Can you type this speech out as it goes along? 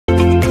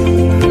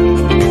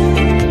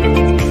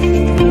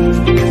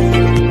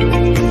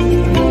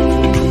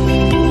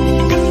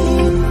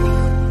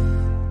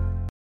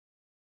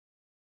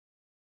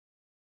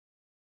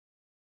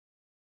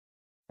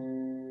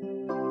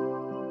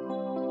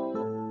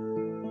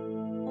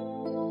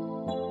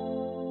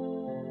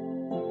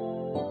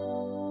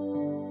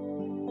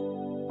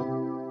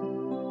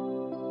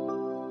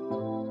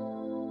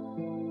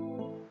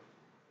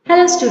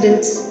Hello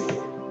students,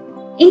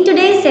 in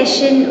today's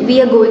session we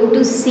are going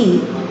to see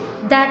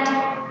that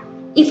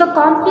if a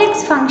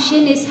complex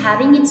function is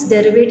having its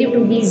derivative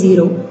to be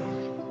 0,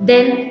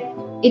 then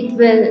it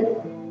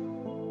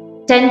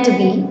will tend to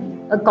be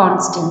a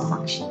constant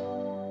function.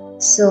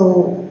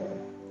 So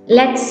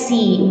let's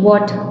see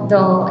what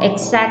the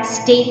exact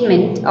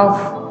statement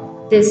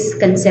of this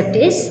concept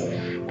is,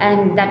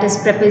 and that is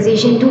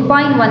preposition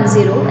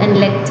 2.10,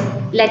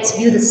 and let's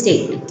view the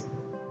statement.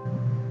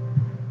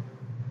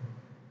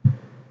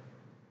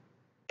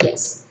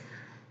 Yes.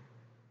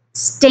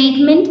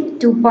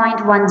 Statement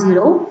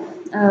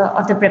 2.10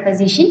 of the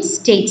preposition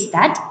states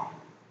that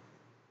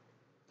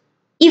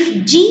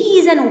if G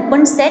is an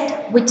open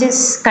set which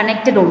is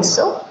connected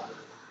also,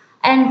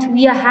 and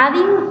we are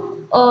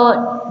having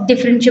a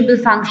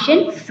differentiable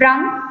function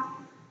from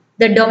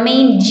the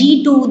domain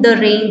G to the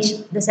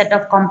range, the set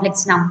of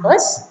complex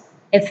numbers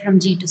f from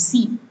G to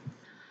C,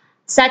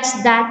 such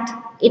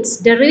that its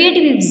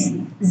derivative is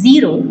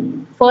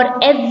 0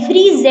 for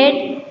every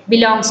Z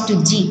belongs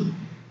to G,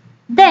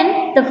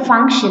 then the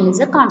function is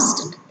a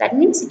constant. That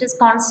means it is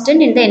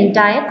constant in the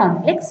entire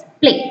complex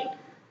plane.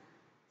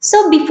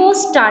 So before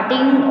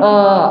starting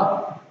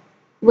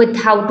with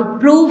how to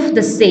prove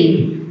the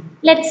same,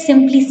 let's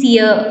simply see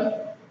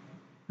a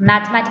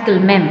mathematical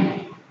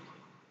mem.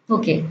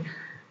 Okay,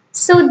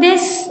 so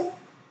this,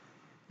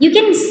 you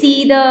can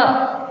see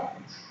the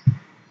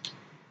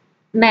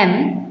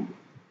mem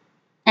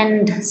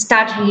and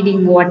start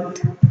reading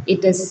what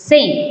it is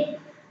saying.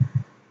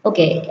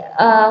 Okay,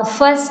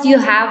 first you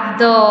have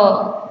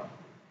the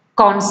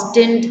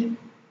constant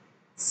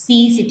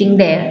C sitting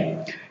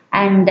there,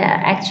 and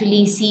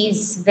actually C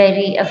is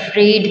very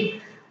afraid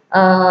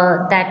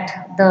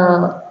that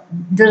the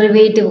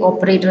derivative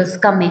operator is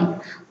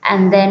coming,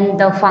 and then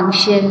the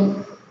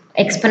function,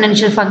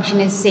 exponential function,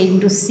 is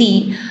saying to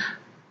C,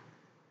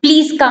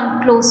 please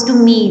come close to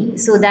me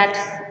so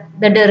that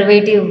the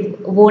derivative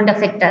won't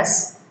affect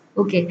us.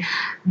 Okay,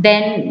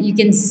 then you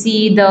can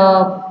see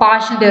the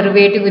partial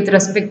derivative with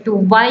respect to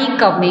y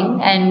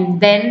coming, and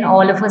then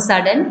all of a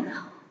sudden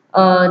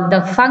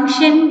the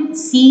function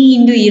c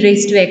into e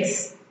raised to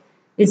x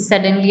is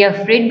suddenly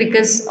afraid,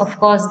 because of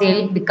course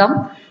they'll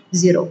become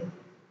 0.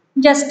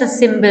 Just a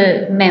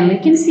simple mem. You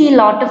can see a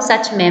lot of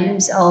such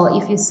memes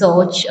if you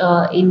search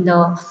in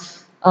the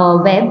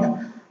web.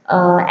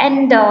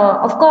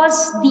 Of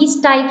course, these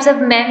types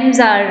of memes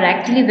are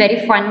actually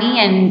very funny,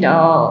 and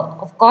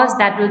of course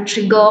that will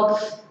trigger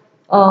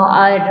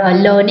our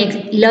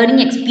learning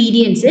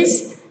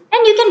experiences,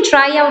 and you can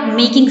try out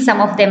making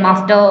some of them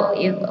after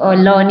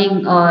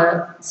learning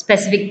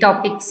specific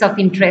topics of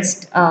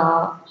interest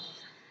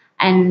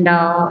and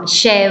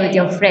share with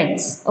your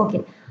friends.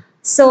 Okay,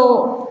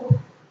 so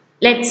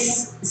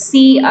let's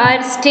see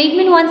our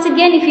statement once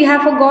again. If you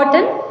have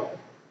forgotten,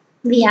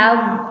 we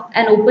have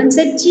an open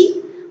set G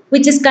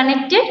which is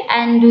connected,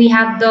 and we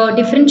have the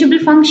differentiable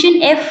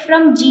function f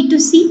from G to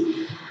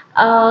C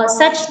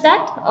such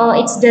that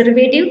its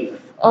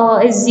derivative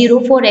is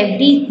 0 for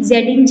every Z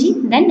in G,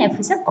 then f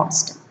is a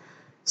constant.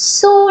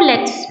 So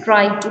let's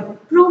try to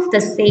prove the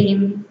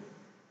same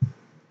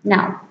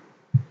now.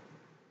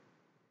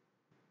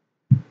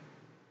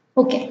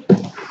 Okay.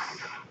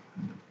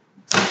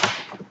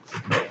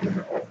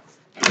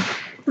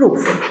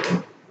 Proof.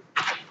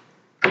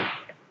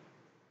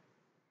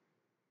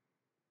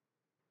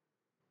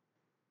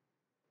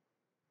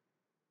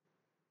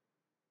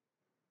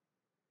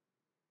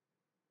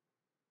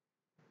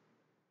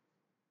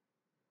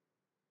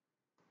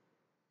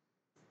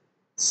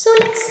 So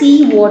let's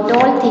see what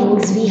all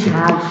things we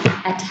have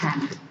at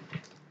hand.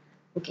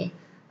 Okay,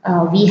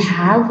 we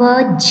have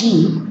a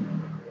G,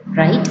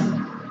 right?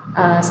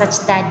 Such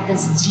that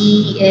this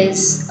G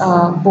is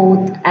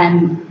both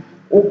an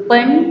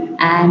open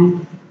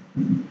and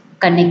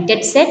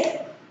connected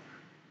set.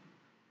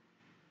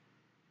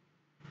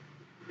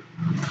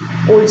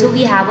 Also,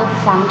 we have a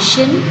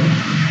function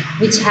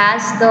which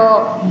has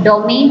the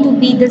domain to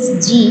be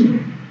this G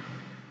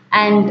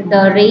and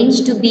the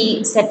range to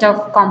be set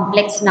of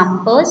complex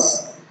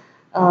numbers,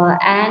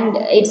 and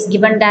it's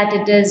given that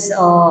it is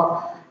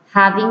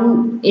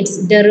having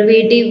its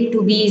derivative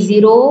to be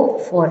 0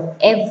 for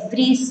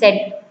every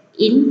set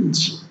in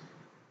G.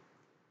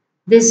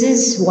 This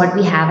is what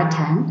we have at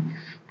hand,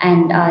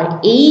 and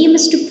our aim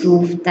is to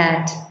prove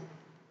that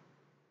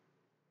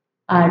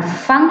our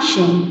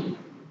function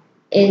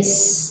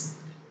is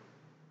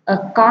a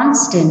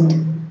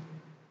constant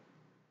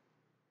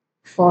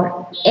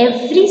for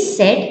every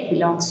set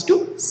belongs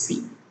to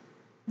C.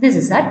 This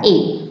is our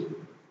aim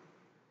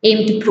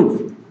to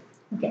prove.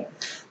 Okay.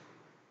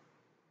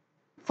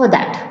 For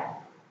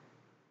that,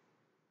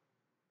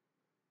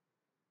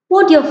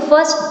 what you're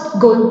first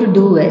going to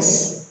do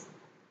is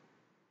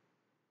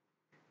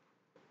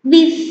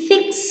we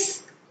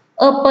fix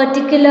a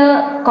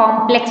particular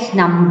complex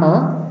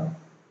number,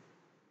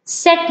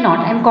 set naught.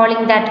 I'm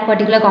calling that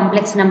particular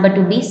complex number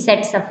to be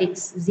set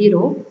suffix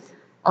 0.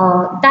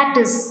 That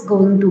is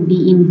going to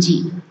be in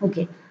G.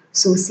 Okay,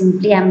 so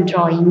simply I'm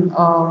drawing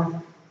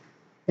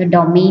the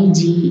domain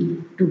G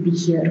to be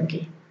here.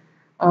 Okay,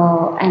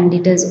 and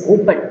it is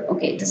open.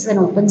 Okay, this is an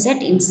open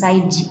set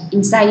inside G,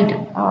 inside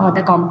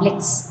the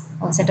complex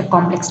set of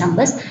complex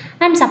numbers.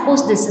 And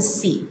suppose this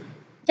is C.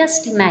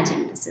 Just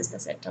imagine this is the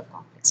set of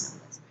complex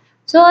numbers.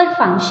 So our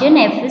function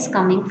f is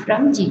coming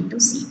from G to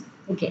C.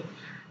 Okay,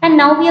 and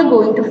now we are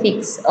going to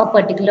fix a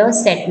particular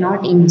set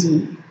knot in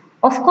G.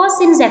 Of course,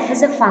 since f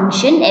is a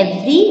function,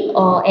 every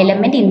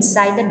element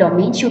inside the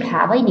domain should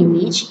have an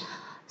image.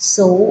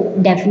 So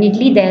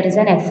definitely there is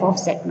an f of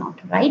set knot,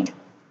 right?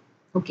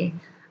 Okay,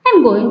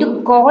 I'm going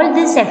to call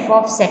this f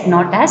of set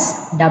knot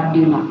as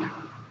w naught.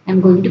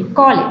 I'm going to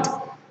call it.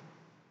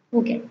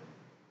 Okay,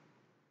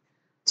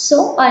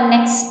 so our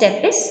next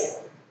step is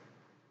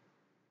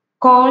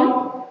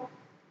call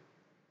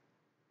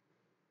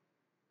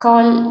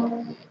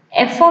call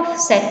f of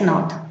set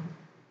knot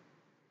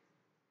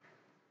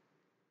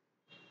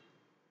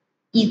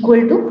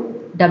equal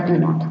to w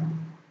naught.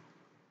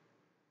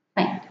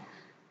 Fine.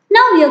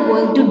 Now we are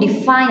going to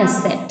define a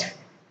set.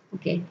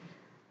 Okay,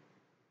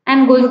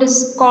 I'm going to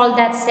call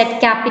that set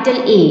capital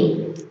A.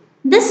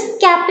 This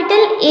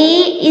capital A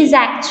is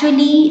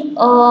actually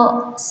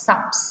a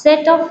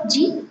subset of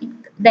G.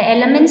 The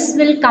elements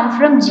will come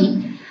from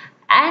G,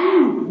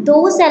 and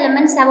those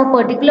elements have a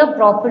particular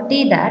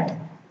property that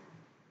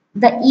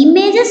the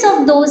images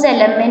of those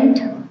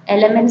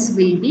elements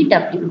will be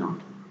W naught.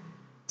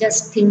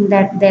 Just think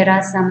that there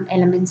are some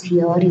elements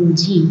here in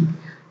G,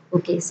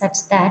 okay,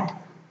 such that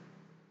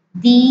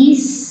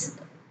these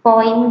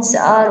points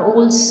are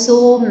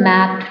also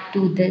mapped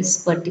to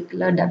this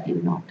particular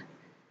W naught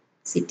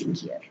sitting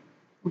here.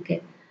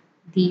 Okay,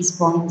 these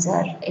points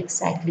are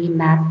exactly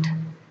mapped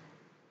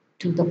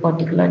to the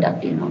particular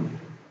W naught.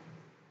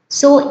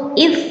 So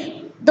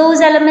if those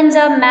elements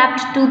are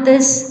mapped to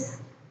this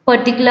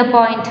particular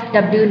point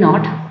W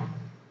naught,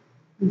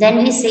 then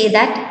we say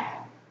that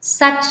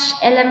such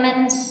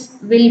elements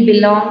will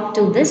belong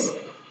to this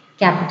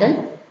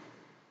capital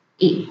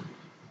A.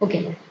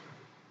 Okay,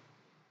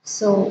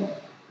 so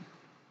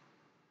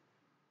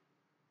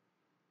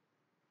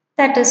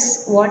that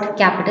is what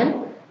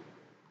capital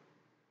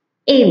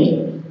A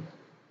means.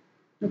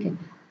 Okay,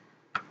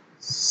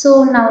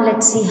 so now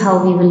let's see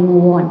how we will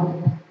move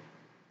on.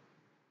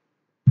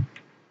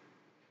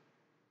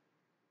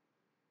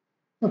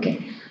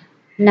 Okay,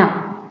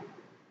 now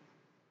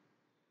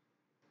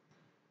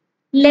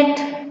let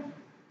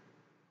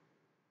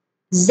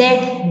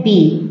Z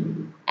be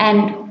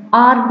an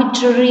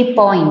arbitrary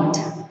point,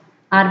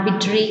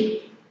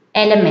 arbitrary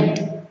element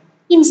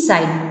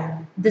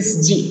inside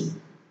this G.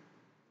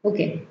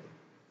 Okay,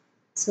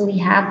 so we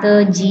have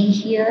the G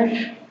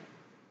here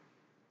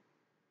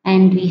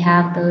and we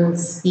have the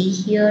C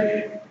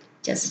here,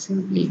 just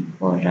simply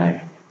for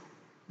our,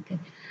 okay,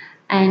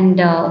 and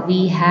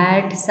we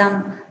had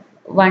some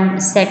one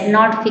set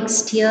knot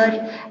fixed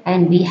here,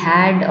 and we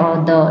had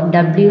the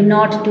W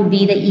naught to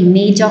be the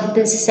image of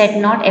this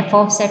set knot, f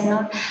of set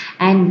knot,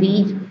 and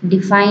we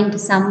defined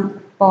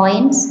some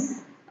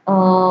points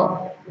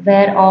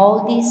where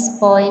all these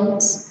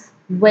points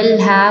will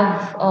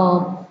have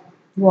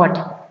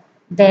what,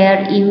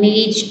 their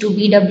image to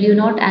be W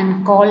naught,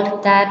 and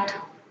called that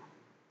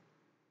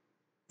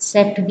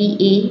set to be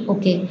A.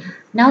 Okay,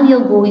 now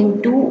you're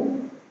going to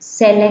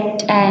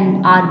select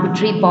an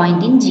arbitrary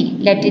point in G.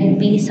 Let it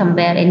be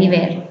somewhere,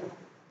 anywhere.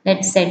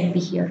 Let set be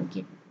here.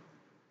 Okay.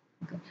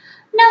 Okay.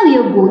 Now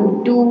you're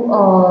going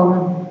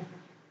to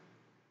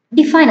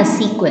define a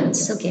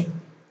sequence. Okay.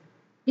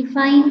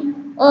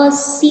 Define a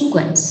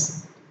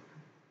sequence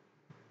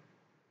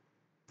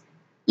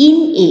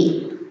in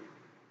A.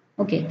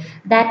 Okay.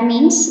 That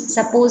means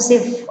suppose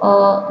if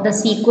the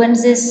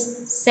sequence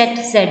is set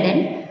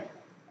Zn,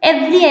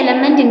 every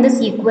element in the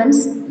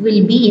sequence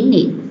will be in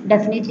A.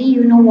 Definitely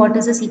you know what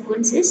is a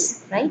sequence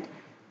is, right?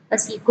 A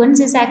sequence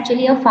is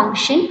actually a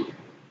function.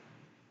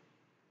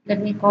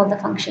 Let me call the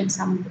function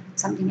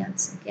something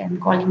else. Okay,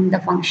 I'm calling the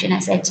function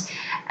as h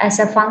as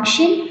a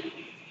function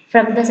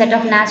from the set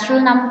of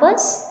natural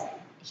numbers.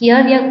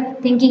 Here we are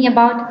thinking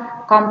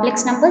about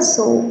complex numbers,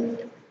 so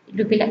it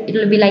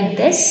will be like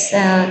this.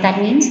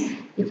 That means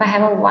if I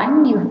have a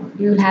 1, you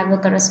will have a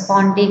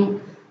corresponding,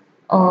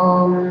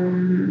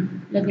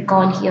 let me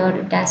call here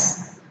it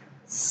as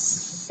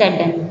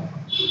 7.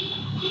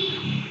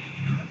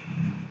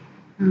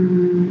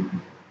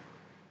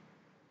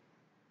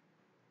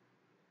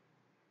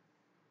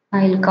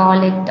 I'll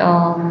call it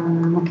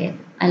okay,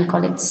 I'll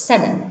call it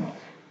 7,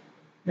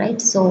 right?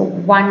 So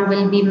 1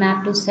 will be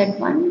mapped to set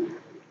 1,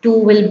 2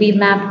 will be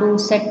mapped to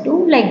set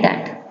 2, like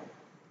that.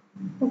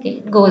 Okay,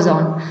 it goes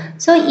on.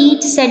 So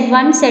each set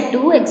 1, set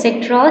 2,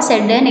 etc.,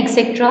 set n,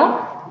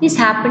 etc., is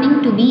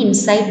happening to be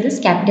inside this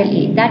capital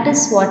A. That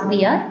is what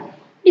we are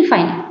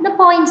defining. The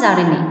points are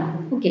in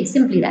A. Okay,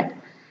 simply that.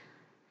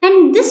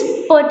 And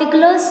this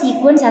particular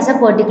sequence has a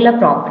particular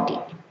property.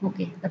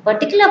 Okay, the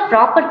particular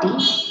property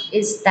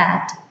is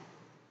that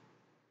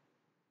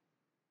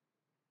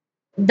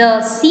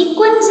the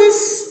sequence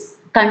is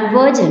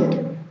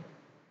convergent,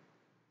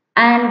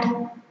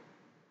 and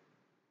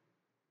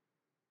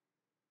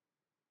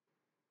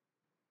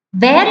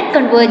where it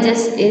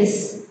converges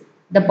is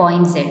the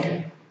point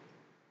Z.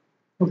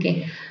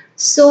 Okay,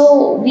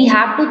 so we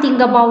have to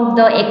think about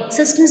the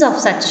existence of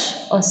such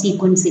a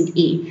sequence in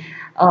A.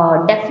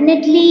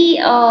 Definitely,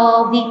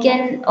 we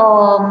can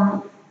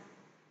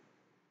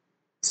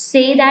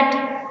say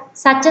that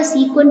such a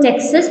sequence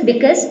exists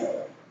because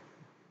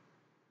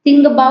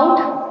think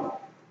about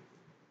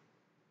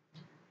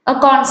a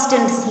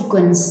constant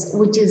sequence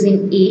which is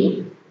in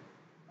A,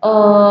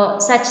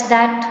 such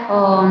that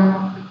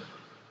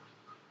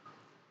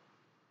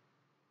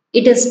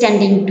it is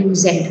tending to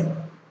Z.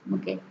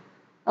 Okay,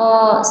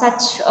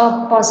 such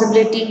a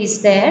possibility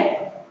is there.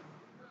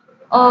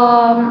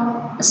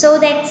 So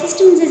the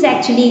existence is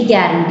actually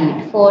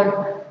guaranteed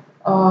for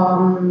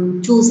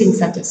choosing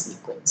such a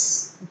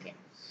sequence. Okay.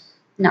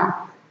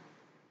 Now,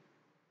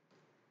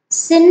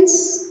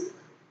 since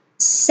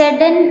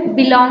Sudden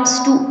belongs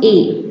to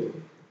A,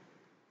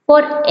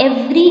 for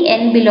every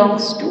n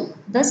belongs to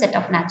the set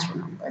of natural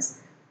numbers,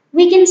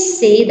 we can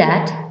say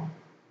that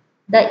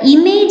the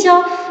image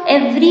of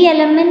every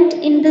element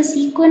in the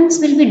sequence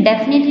will be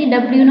definitely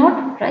W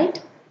naught, right?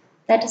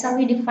 That is how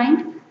we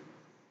defined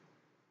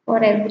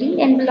for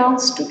every n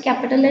belongs to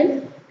capital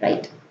N,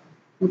 right?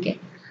 Okay.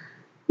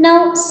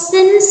 Now,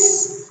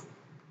 since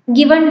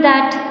given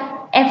that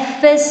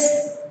f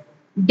is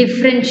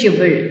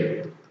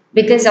differentiable,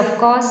 because of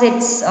course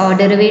its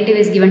derivative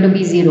is given to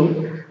be 0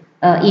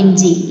 in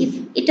g, if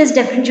it is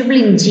differentiable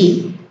in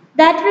g,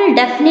 that will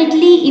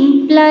definitely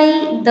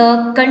imply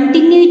the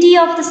continuity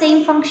of the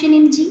same function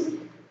in g.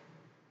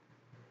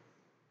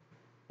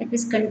 It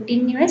is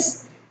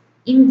continuous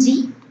in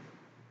g.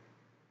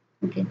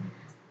 Okay.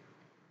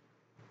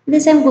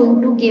 This I am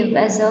going to give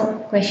as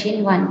a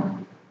question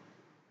 1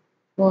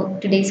 for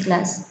today's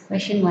class.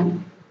 Question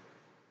 1.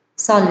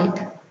 Solve it.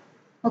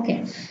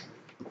 Okay.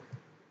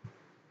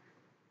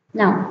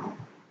 Now,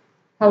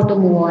 how to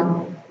move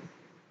on?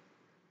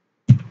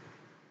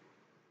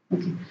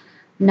 Okay.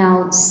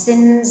 Now,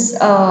 since we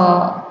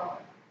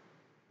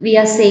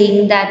are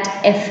saying that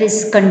f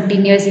is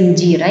continuous in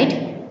G, right?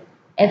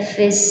 F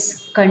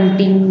is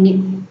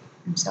continu.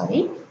 I'm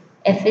sorry.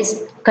 F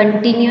is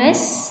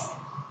continuous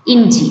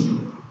in G.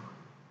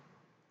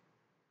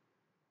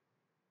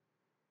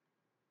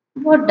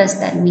 What does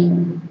that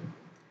mean?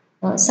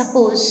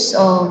 Suppose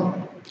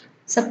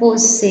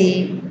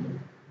say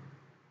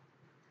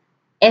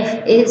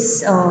f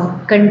is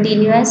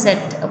continuous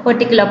at a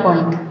particular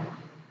point.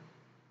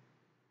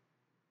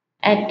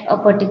 At a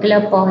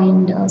particular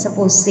point,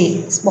 suppose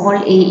say small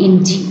a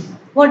in G.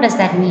 What does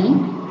that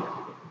mean?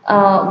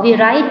 We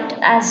write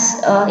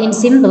as in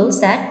symbols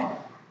that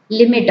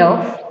limit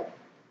of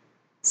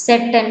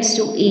z tends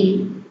to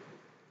a,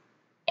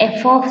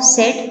 f of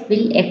z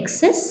will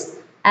exist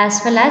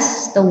as well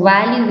as the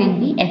value will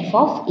be f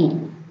of a.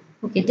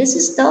 Okay, this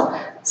is the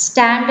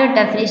standard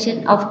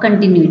definition of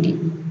continuity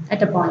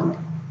at a point,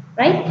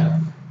 right?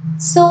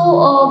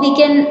 So we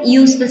can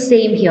use the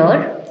same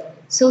here.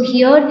 So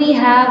here we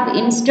have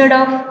instead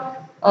of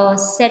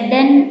Z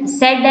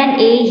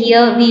and A,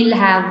 here we will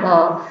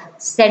have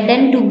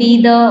Z to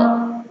be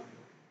the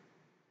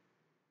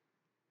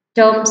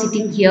term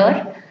sitting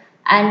here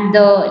and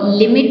the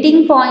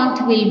limiting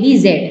point will be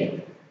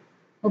Z.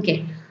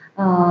 Okay.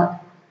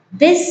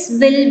 This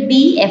will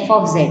be f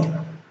of z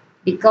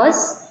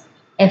because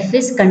f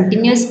is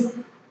continuous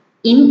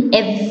in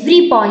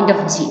every point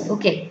of G.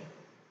 Okay.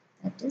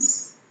 That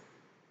is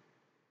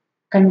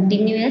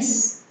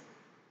continuous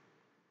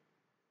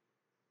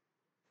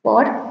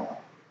for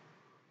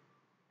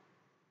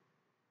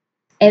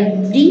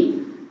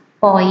every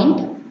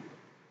point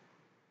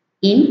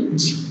in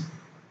G.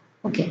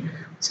 Okay,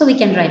 so we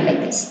can write like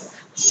this.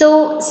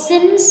 So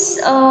since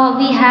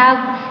we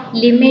have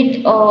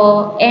limit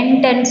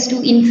n tends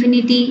to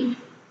infinity,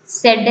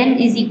 Zn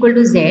is equal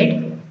to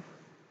z.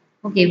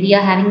 Okay, we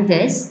are having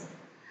this.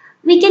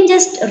 We can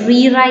just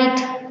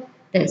rewrite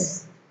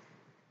this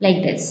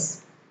like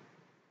this.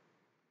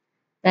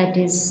 That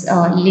is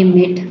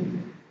limit.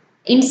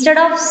 Instead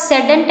of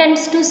Zn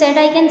tends to z,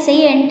 I can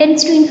say n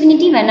tends to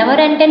infinity. Whenever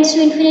n tends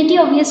to infinity,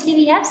 obviously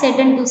we have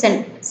Zn to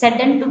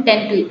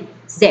tend to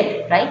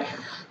z, right?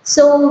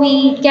 So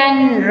we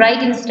can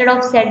write instead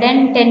of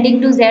Zn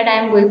tending to z,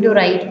 I am going to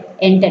write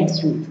n tends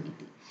to infinity.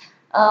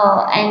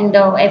 And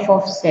f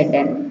of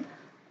Zn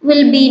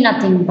will be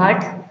nothing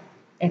but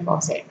f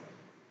of z.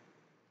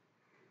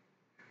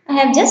 I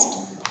have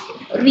just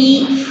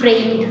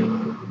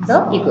reframed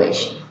the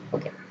equation.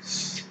 Okay.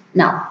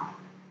 Now,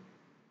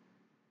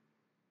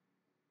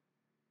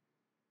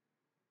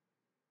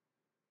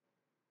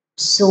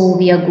 so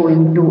we are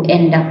going to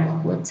end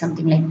up with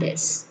something like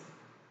this.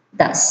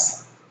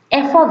 Thus,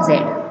 f of z,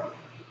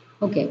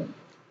 okay,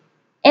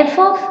 f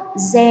of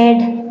z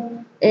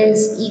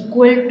is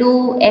equal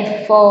to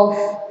f of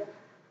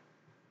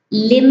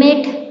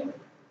limit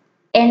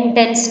n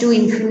tends to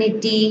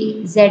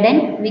infinity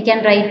Zn. We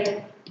can write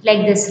it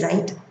like this,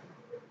 right?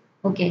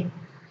 Okay.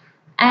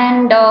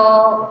 And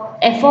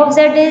f of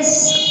z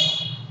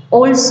is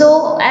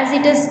also, as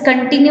it is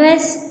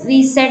continuous,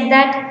 we said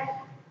that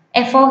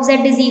f of z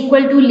is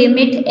equal to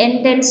limit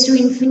n tends to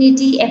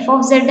infinity f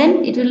of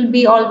Zn. It will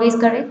be always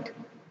correct,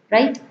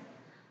 right?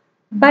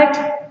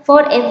 But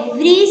for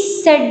every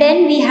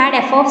sudden we had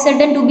f of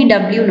sudden to be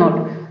w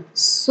naught.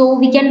 So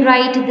we can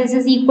write this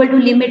is equal to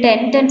limit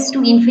n tends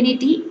to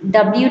infinity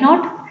w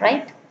naught,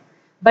 right?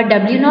 But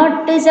w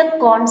naught is a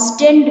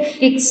constant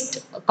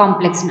fixed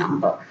complex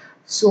number.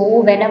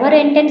 So whenever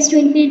n tends to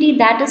infinity,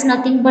 that is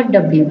nothing but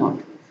w naught.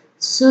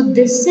 So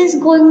this is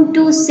going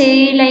to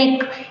say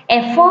like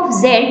f of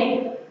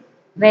z,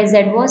 where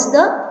z was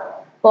the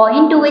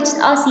point to which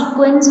our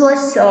sequence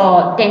was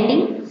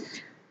tending,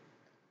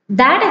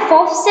 that f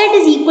of z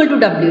is equal to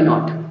w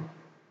naught,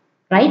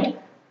 right?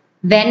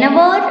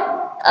 Whenever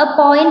a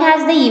point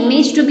has the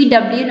image to be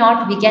w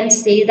naught, we can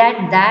say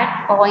that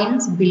that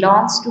point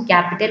belongs to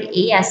capital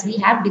A as we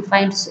have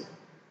defined so.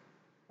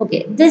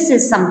 Okay, this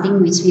is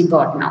something which we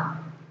got now.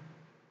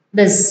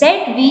 The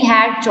set we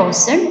had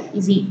chosen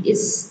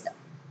is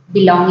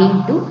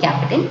belonging to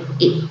capital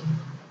A.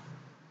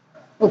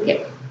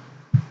 Okay,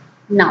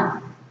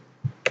 now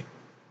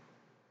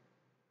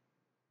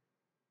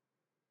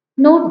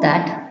note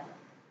that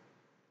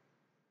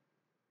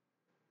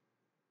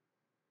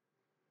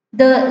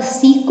the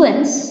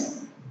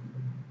sequence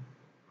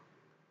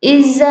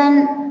is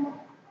an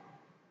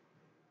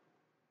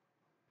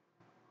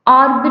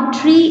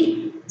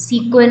arbitrary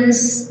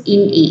sequence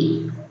in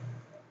A.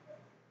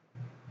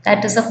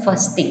 That is the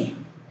first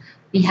thing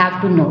we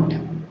have to note.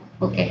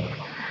 Okay,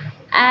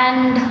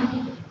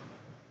 and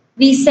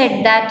we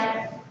said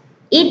that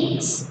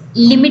its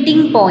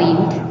limiting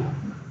point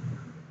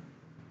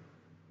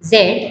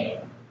z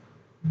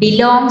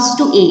belongs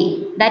to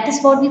A. That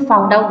is what we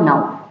found out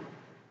now.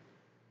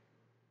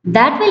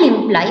 That will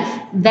imply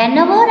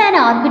whenever an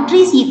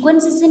arbitrary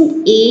sequence is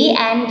in A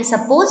and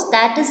suppose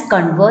that is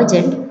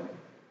convergent,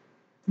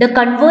 the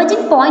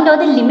converging point or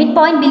the limit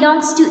point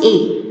belongs to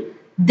A.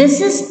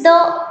 This is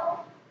the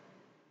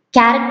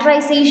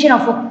characterization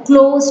of a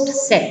closed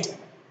set.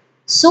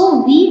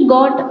 So we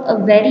got a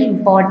very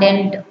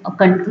important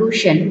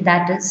conclusion,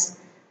 that is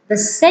the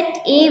set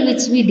A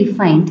which we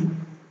defined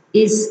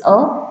is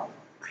a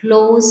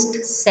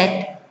closed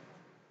set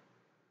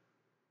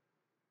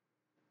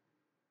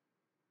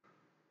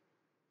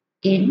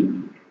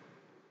in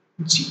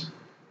G.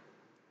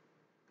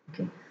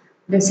 Okay.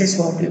 This is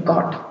what we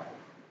got.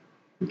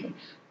 Okay.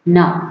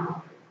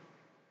 Now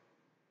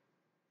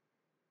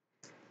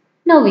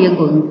we are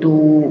going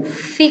to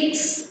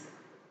fix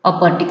a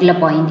particular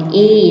point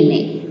A in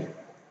A.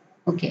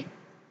 Okay.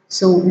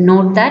 So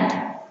note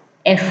that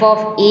f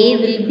of A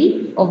will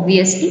be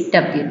obviously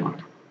W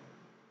naught.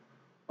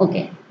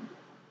 Okay.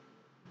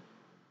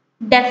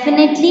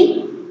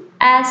 Definitely,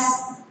 as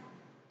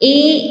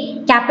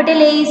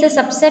capital A is a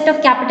subset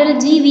of capital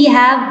G, we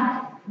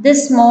have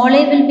this small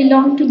a will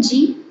belong to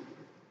G,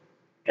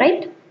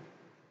 right?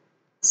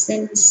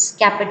 Since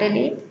capital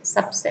A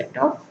subset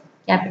of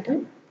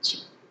capital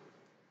G.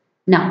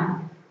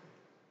 Now,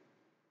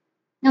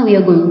 now we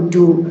are going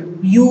to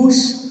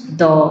use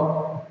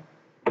the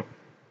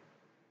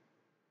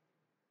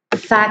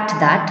fact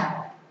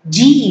that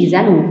G is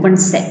an open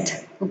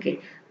set.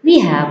 Okay, we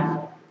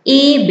have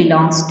A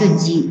belongs to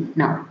G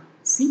now.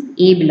 See,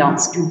 A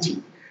belongs to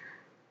G.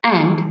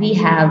 And we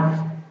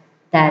have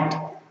that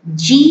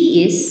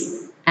G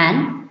is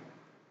an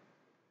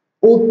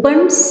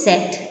open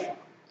set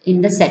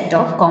in the set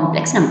of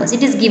complex numbers.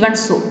 It is given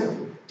so.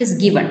 It is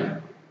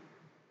given.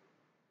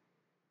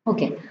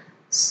 Okay.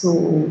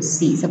 So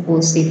see,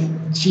 suppose if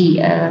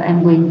G,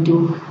 I'm going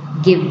to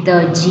give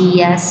the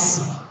G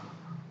as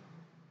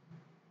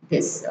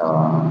this.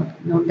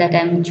 Note that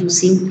I'm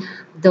choosing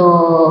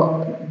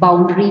the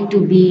boundary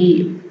to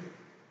be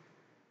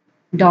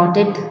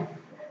dotted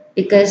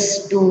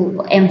because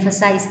to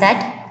emphasize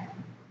that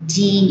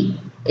G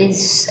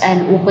is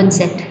an open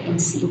set in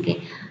C.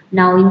 Okay.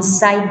 Now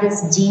inside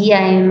this G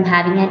I am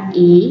having an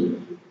A.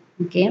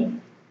 Okay.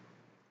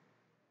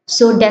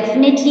 So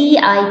definitely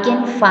I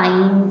can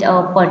find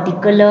a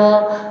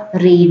particular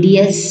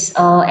radius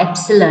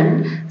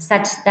epsilon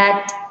such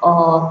that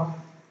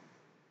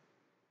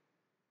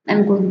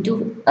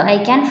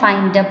I can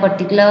find a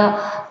particular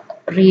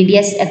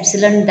radius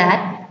epsilon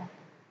that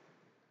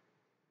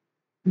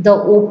the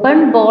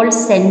open ball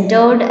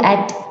centered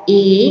at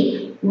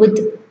A with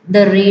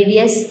the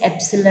radius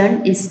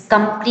epsilon is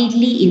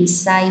completely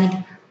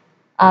inside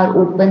our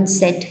open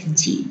set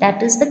G.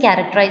 That is the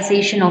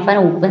characterization of an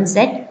open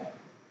set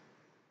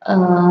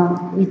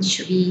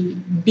which we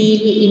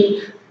deal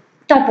in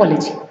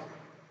topology.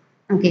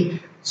 Okay,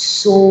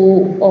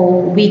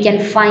 so we can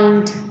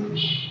find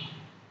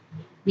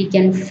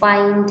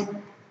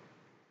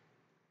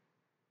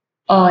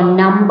a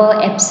number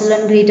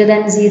epsilon greater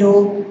than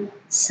 0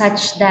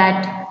 such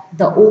that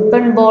the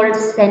open ball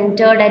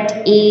centered at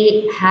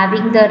A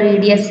having the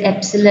radius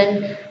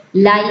epsilon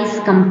lies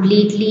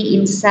completely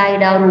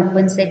inside our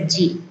open set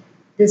G.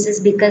 This is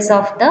because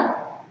of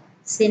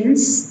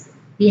since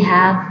we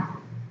have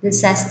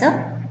this as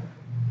the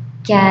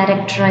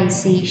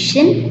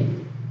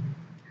characterization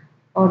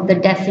or the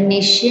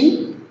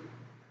definition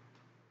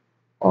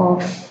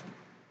of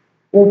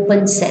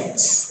open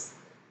sets.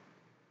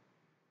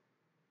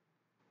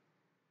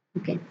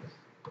 Okay.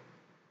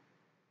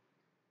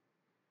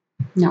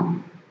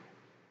 No.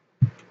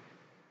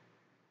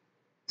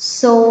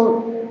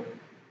 So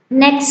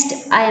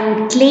next I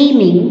am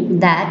claiming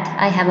that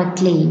I have a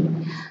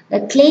claim.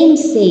 The claim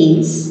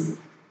says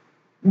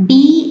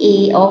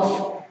dA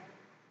of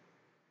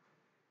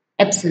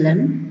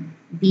epsilon,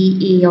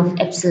 dA of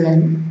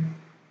epsilon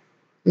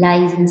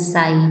lies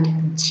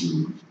inside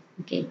G.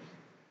 Okay.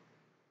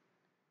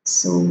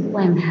 So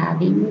I'm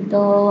having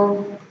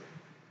the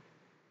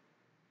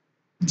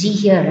G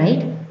here,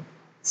 right?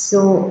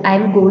 So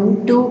I'm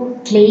going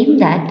to claim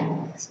that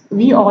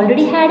we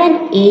already had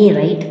an A,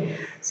 right?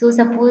 So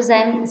suppose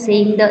I'm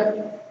saying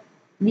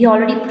we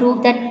already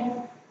proved that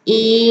A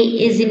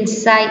is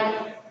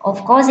inside,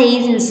 of course A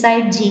is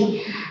inside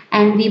G,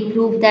 and we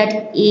proved that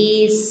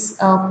A is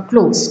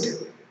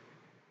closed.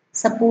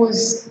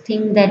 Suppose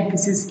think that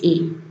this is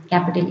A,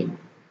 capital A,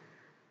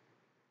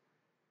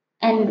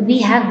 and we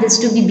have this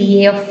to be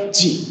BA of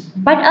G.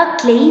 But our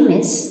claim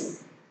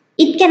is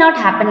it cannot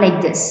happen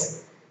like this.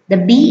 The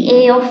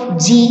BA of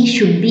G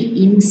should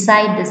be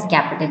inside this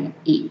capital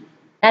A.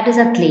 That is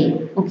a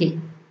claim. Okay.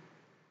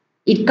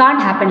 It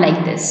can't happen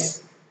like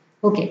this.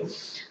 Okay.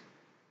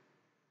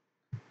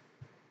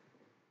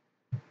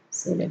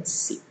 So let's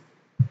see.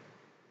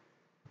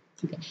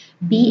 Okay.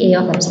 BA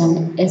of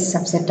epsilon is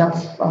subset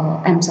of,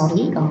 I'm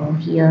sorry,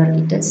 here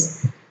it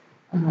is.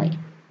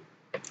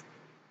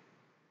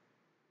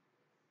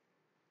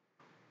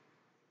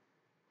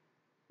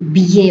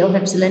 BA of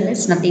epsilon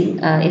is nothing,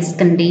 is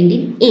contained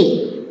in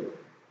A.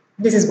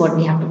 This is what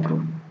we have to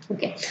prove.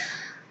 Okay.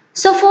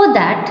 So for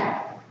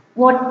that,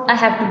 what I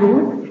have to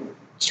do,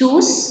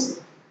 choose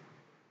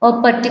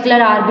a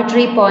particular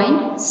arbitrary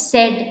point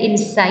set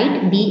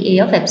inside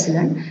BA of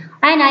epsilon,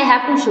 and I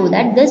have to show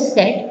that this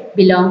set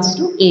belongs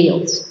to A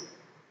also.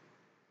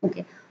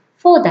 Okay.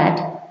 For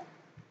that,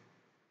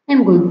 I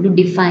am going to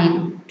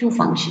define two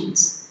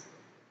functions.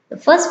 The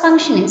first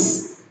function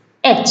is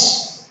h.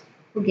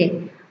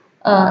 Okay.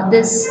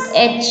 This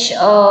h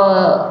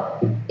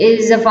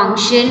is a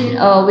function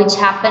which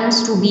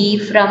happens to be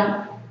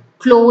from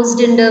closed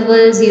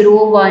interval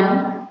 0,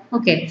 1,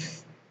 okay,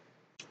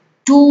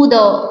 to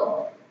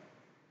the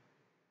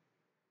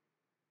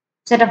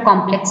set of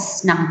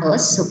complex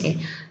numbers, okay,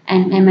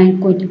 and I'm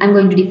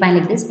going to define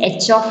like this: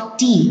 h of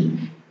t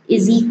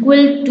is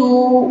equal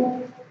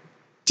to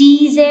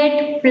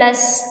tz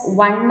plus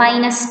 1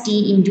 minus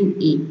t into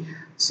a.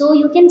 So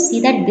you can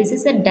see that this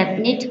is a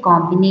definite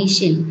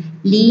combination,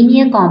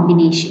 linear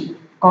combination,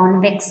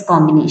 convex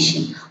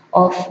combination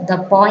of the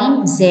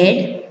point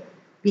z,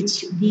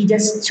 which we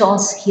just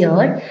chose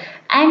here,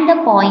 and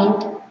the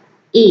point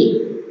a,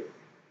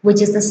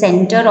 which is the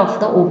center of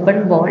the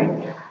open ball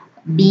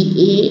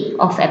BA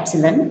of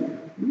epsilon.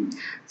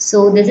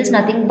 So this is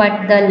nothing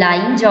but the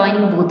line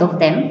joining both of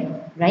them,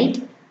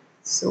 right?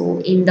 So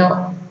in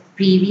the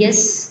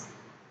previous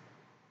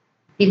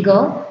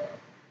figure,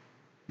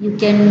 you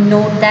can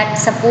note that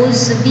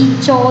suppose we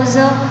chose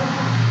a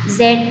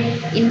Z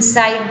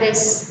inside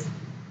this,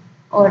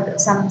 or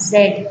some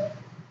Z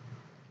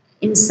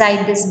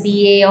inside this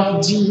BA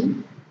of G.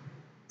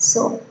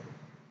 So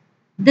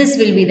this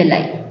will be the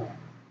line.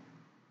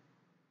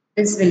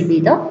 This will be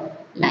the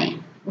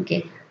line.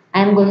 Okay.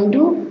 I am going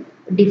to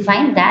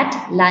define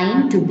that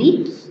line to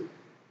be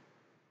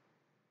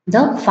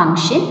the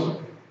function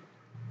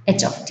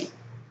h of t.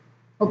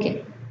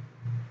 Okay.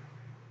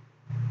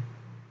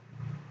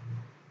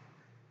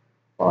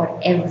 For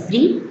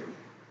every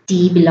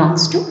t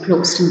belongs to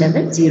closed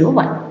interval 0,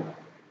 1.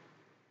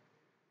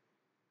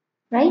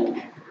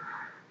 Right?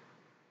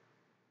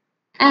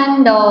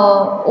 And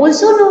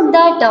also note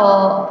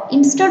that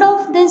instead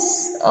of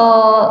this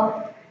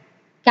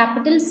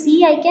capital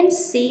C, I can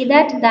say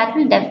that that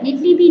will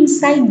definitely be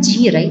inside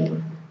G, right?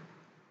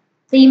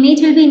 The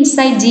image will be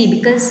inside G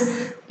because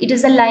it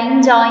is a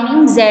line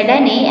joining Z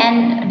and A,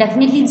 and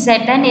definitely Z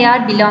and A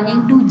are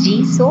belonging to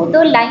G. So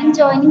the line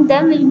joining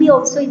them will be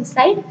also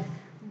inside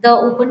the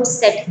open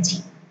set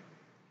G,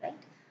 right?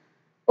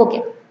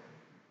 Okay.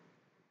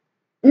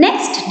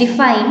 Next,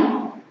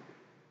 define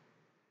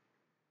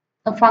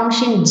a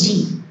function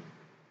G.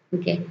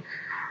 Okay.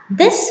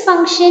 This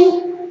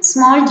function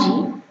small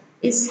g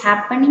is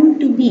happening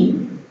to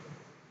be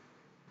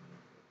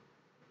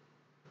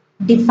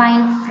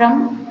defined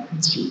from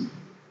G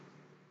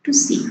to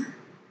C,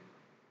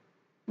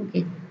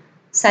 okay,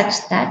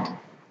 such that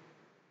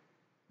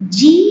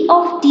G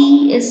of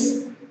t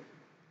is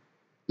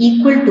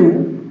equal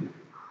to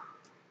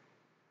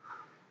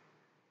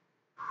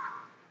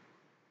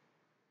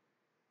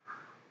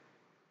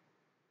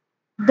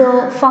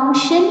the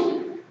function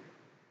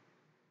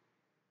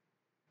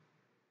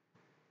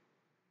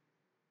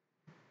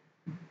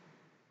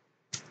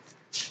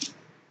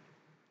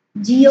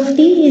G of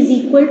t is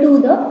equal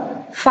to the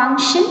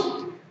function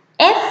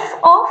f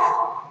of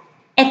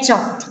h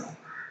of t.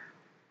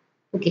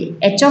 Okay,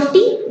 h of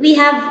t we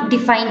have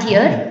defined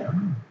here,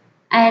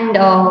 and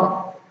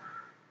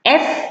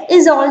f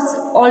is also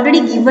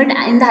already given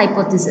in the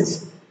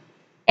hypothesis.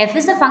 F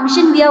is the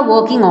function we are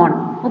working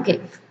on. Okay.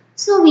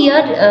 So we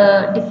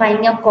are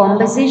defining a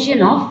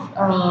composition of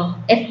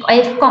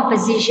f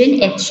composition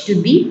h to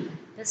be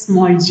the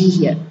small g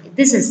here.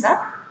 This is the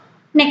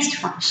next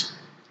function.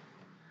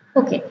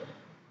 Okay.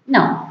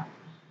 Now,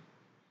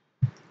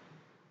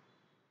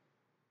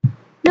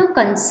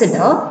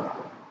 consider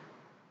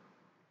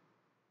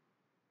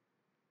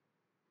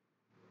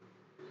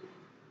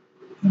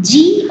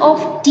g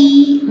of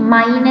t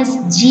minus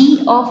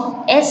g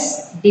of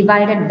s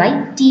divided by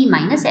t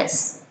minus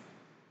s.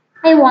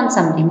 I want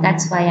something,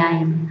 that's why I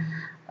am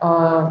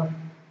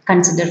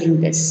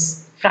considering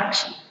this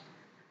fraction.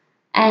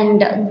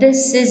 And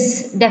this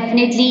is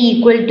definitely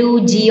equal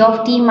to g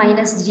of t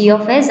minus g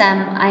of s.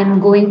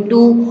 I'm going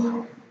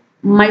to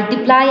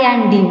multiply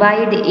and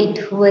divide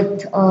it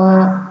with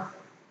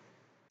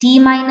t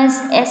minus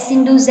s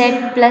into z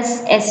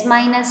plus s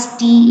minus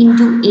t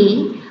into a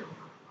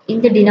in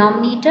the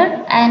denominator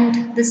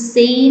and the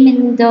same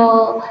in the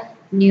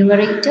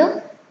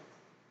numerator.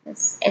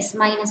 That's s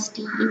minus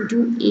t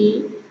into a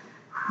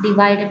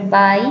divided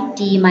by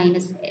t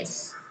minus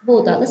s.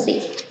 Both are the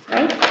same,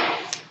 right?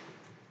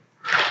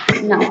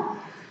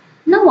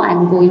 Now,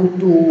 I'm going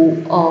to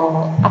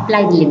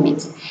apply the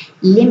limits.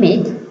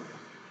 Limit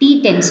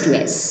t tends to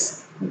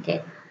s.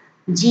 Okay,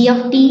 g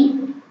of t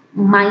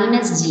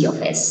minus g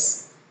of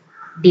s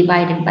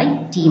divided by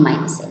t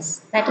minus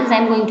s. That is, I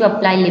am going to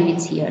apply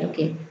limits here.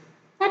 Okay,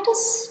 that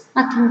is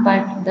nothing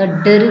but the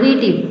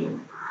derivative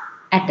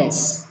at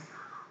s,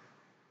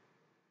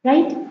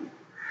 right?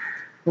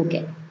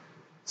 Okay,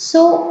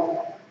 so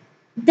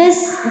this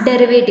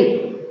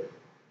derivative,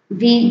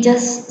 we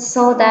just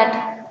saw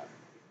that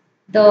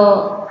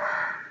the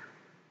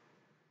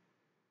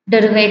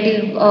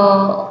derivative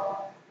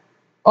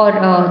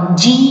or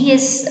g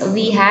is,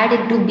 we had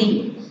it to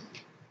be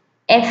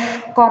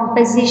f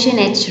composition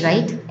h,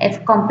 right?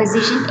 F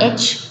composition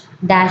h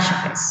dash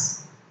of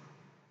s.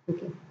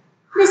 Okay,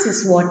 this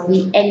is what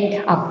we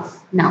end up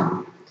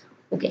now.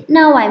 Okay,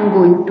 now I'm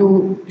going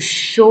to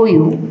show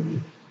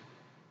you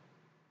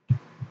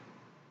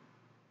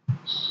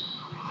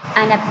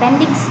an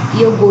appendix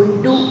you're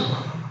going to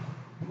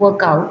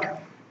work out.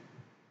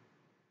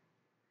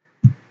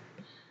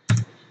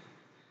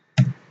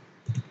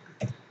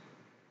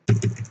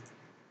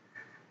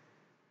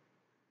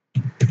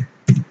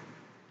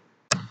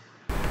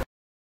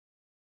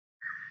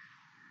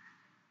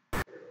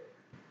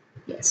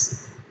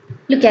 Yes.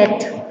 Look at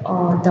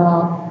the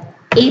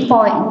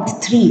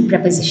A.3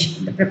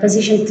 preposition, the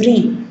preposition 3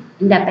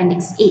 in the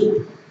appendix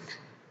A.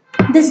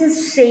 This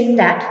is saying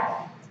that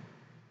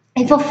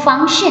if a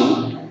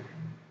function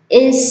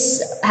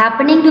is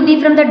happening to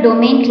be from the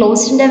domain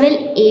closed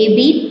interval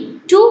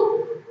AB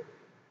to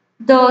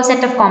the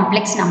set of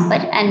complex number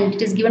and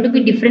it is given to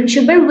be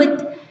differentiable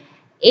with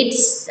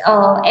its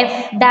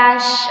f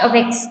dash of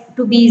x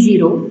to be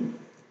 0,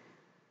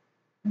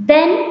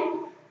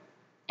 then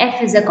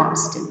f is a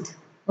constant.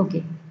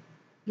 Okay,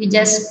 you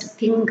just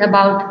think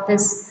about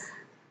this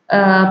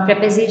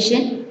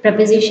preposition,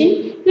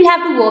 you'll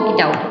have to work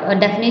it out.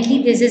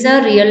 Definitely this is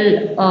a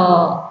real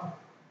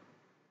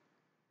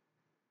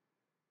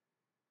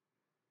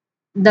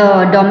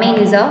the domain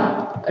is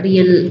a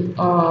real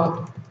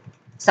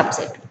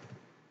subset.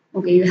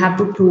 Okay, you have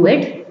to prove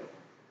it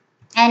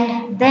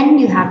and then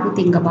you have to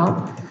think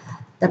about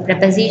the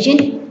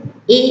preposition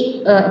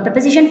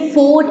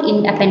 4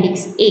 in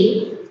appendix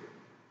A,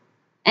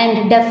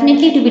 and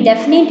definitely, to be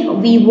definite,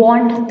 we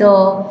want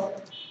the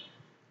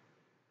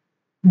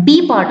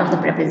B part of the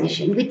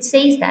preposition, which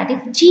says that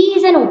if G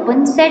is an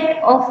open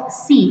set of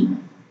C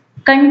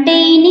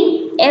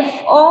containing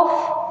f of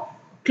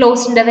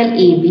closed interval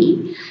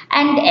AB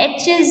and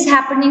H is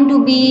happening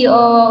to be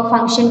a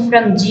function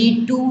from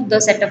G to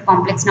the set of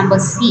complex number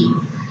C,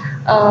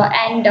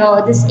 and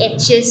this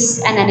H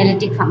is an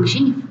analytic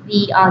function if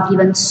we are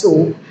given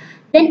so,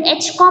 then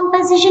H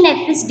composition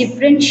f is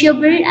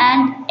differentiable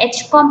and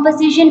H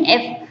composition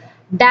f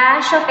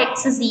dash of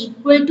x is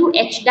equal to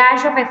H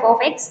dash of f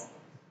of x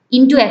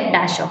into f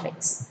dash of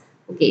x.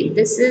 Okay,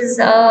 this is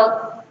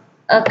a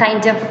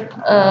kind of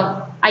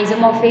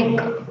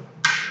isomorphic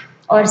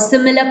or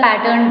similar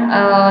pattern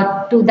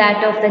to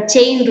that of the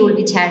chain rule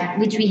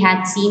which we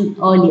had seen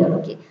earlier.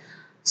 Okay,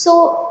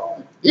 so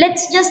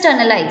let's just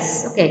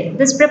analyze. Okay,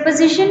 this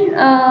preposition,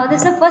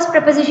 this is the first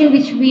preposition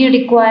which we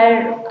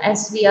require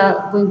as we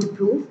are going to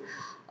prove.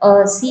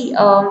 See,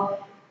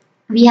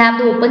 we have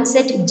the open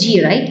set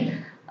G, right?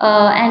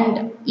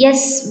 And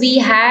yes, we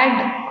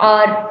had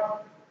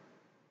our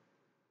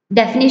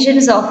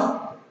definitions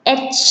of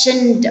H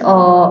and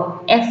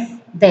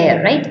F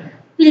there, right?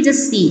 We'll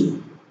just see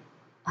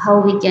how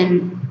we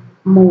can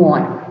move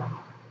on.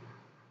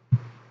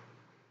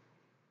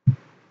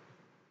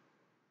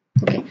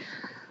 Okay.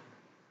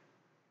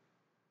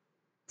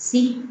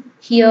 See,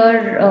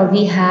 here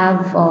we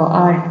have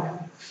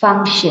our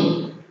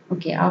function.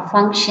 Okay, our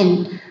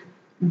function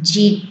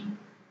G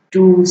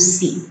to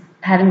C,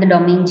 having the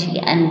domain G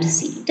and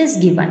C. It is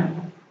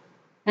given.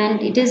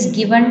 And it is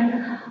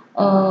given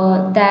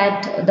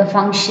that the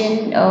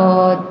function,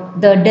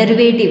 the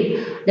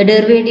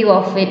derivative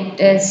of it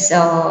is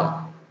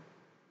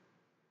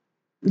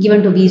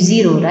given to be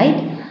 0, right?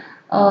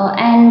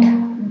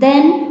 And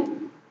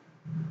then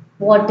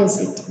what is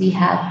it we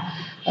have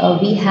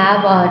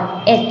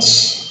our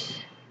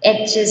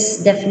h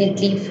is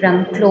definitely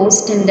from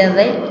closed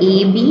interval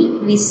ab.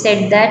 We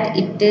said that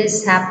it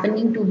is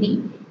happening to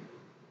be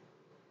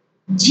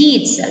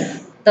G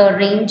itself, the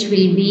range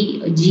will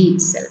be G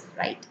itself,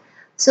 right?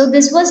 So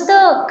this was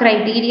the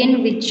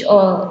criterion which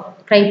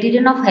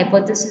criterion of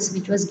hypothesis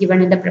which was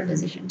given in the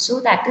proposition. So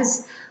that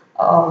is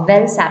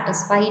well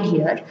satisfied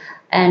here,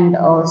 and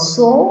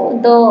so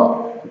the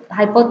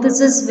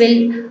hypothesis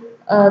will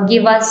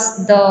give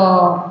us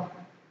the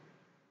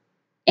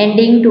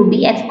ending to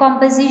be F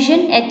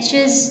composition. H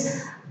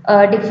is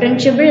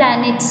differentiable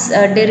and its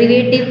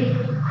derivative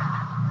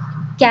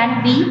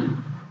can be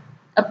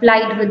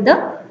applied with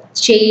the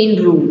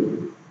chain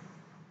rule.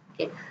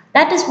 Okay,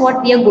 that is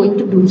what we are going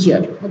to do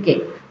here.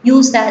 Okay,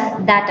 use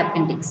that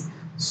appendix.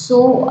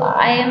 So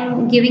I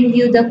am giving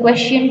you the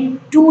question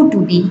 2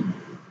 to be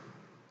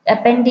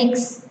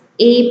appendix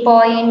a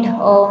point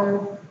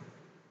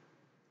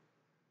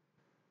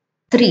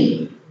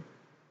 3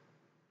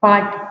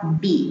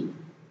 part b.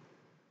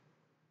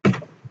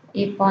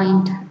 A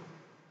point,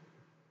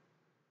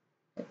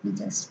 let me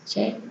just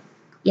check.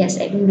 Yes,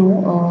 I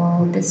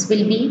know this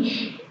will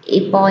be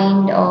a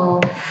point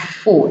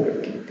 4.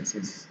 Okay, this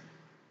is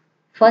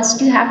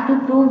first you have to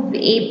prove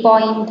a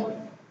point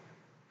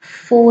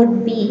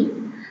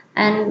 4b,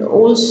 and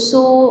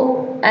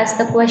also as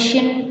the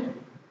question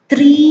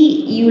 3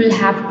 you will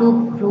have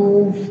to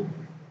prove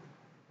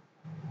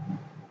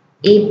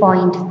a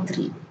point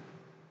 3.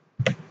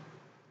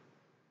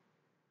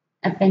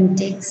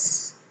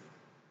 Appendix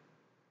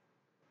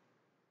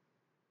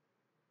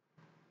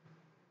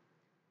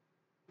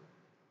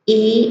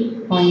a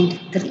point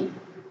 3.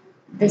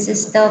 This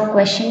is the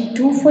question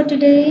 2 for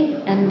today,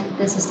 and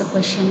this is the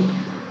question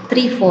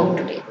 3 for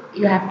today.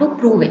 You have to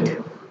prove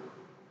it.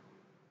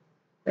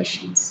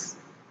 Questions.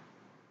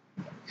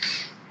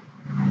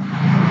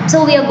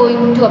 So we are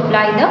going to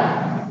apply the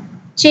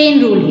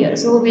chain rule here.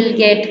 So we'll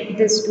get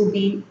this to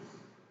be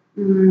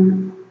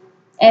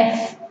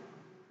f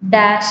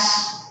dash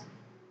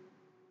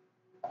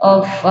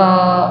of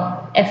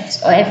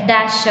f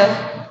dash of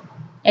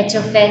h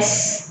of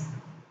s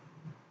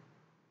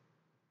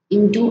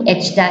into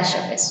h dash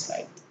of s,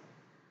 right?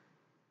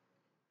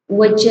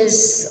 Which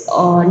is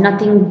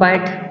nothing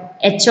but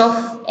h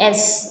of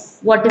s.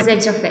 What is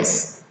h of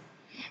s?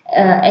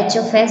 H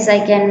of s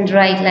I can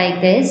write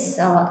like this: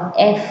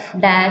 f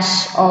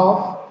dash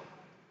of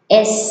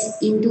s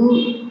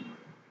into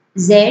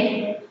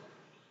z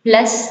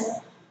plus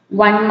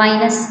 1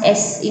 minus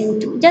s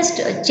into, just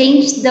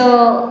change the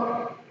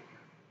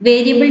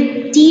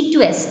variable t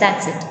to s,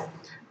 that's it,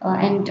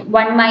 and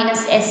 1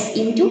 minus s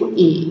into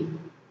a,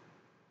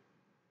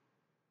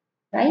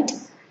 right,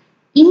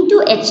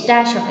 into h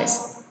dash of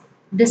s.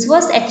 This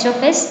was h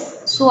of s,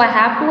 so I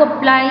have to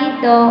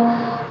apply the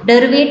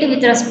derivative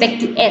with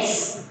respect to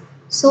s.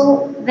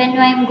 So when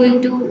I am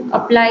going to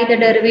apply the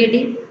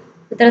derivative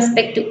with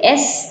respect to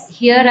s,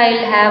 here I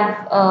will have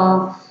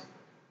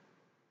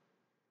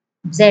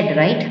z,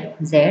 right,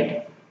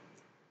 z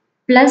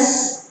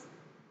plus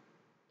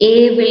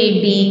a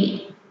will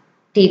be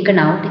taken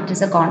out, it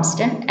is a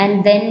constant,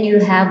 and then you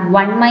have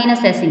 1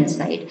 minus s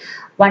inside.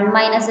 1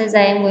 minus s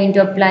I am going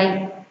to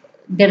apply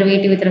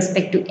derivative with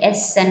respect to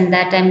s, and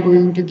that I am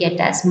going to get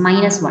as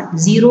minus 1,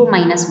 0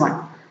 minus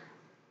 1.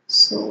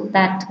 So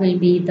that will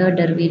be the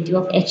derivative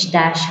of h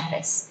dash of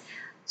s.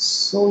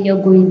 So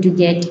you're going to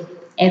get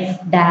f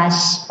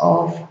dash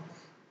of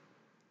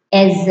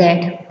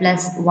sz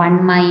plus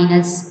 1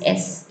 minus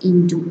s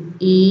into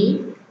a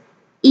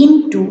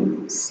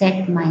into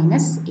z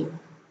minus a.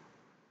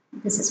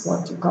 This is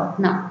what you got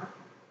now,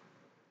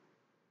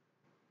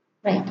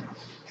 right?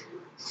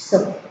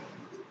 So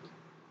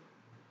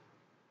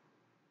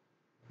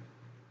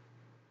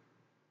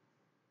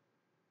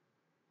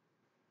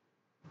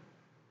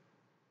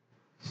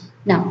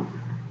now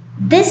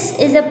this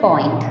is a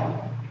point.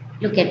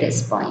 Look at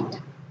this point.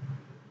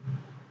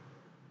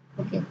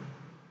 Okay,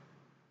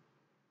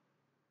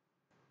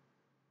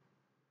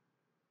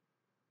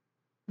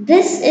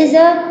 this is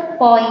a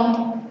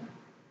point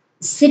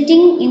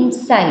sitting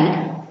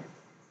inside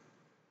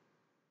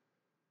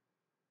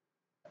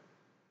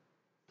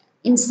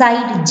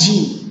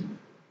G.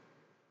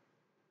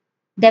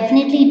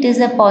 Definitely it is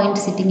a point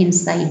sitting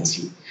inside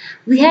G.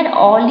 We had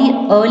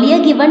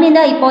earlier given in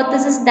the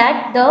hypothesis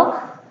that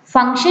the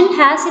function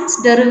has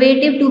its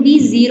derivative to be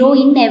 0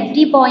 in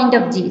every point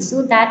of G.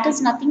 So that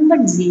is nothing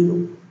but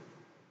 0,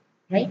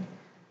 right?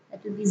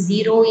 That will be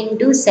 0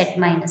 into z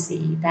minus a.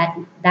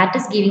 That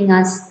is giving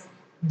us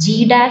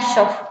G dash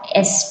of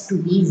S to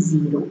be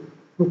 0.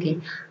 Okay.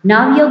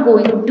 Now we are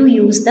going to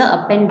use the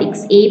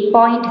appendix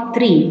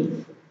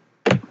A.3.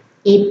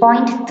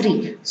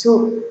 A.3.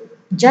 So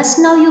just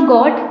now you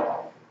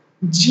got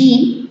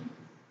G.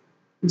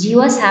 G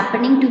was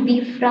happening to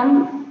be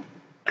from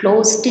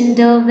closed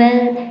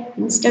interval.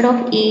 Instead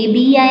of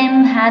AB, I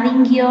am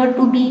having here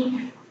to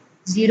be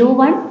 0,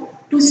 1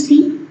 to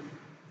C.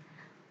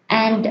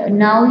 and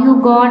now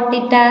you got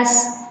it as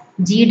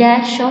g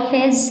dash of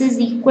s is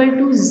equal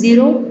to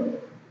 0.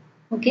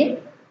 Okay,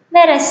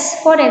 whereas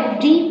for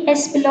every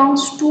s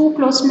belongs to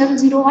closed interval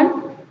 0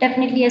 1,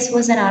 definitely s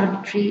was an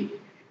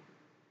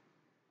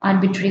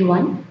arbitrary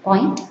one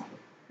point,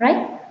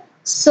 right?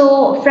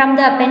 So from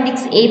the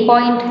appendix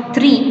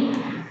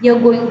A.3, you're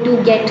going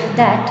to get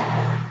that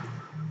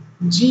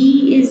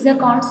G is a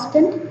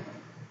constant.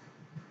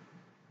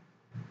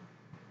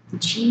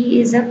 G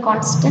is a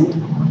constant.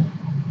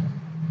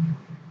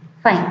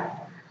 Fine.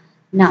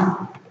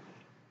 Now,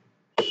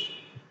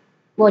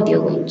 what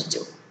you're going to do?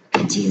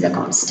 Okay, G is a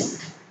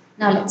constant.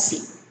 Now let's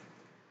see.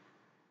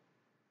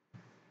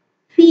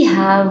 We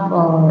have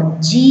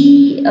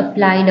G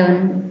applied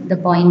on the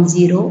point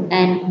 0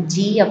 and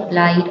G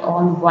applied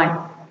on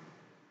 1.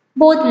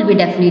 Both will be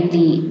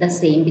definitely the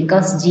same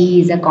because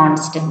G is a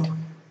constant,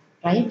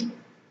 right?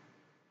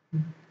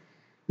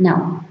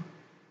 Now,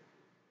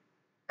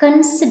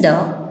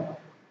 consider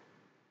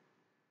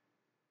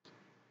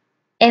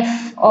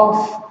f of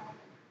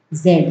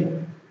z.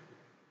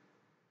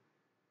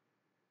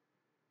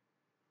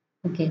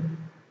 Okay,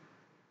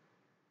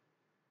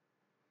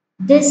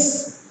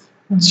 this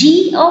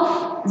g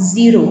of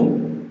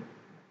 0,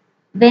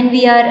 when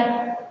we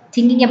are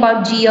thinking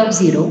about g of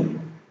 0,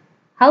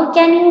 how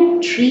can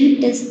you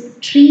treat this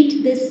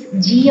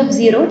g of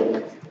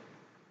 0?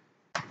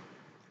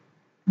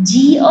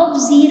 G of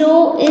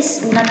 0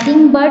 is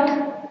nothing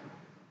but,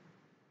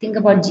 think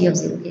about g of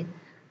 0. Okay,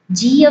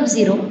 g of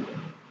 0,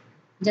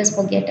 just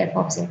forget f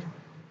of z.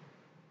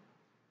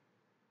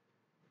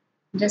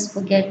 Just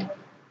forget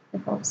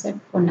f of z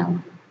for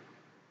now.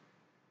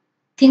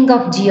 Think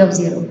of g of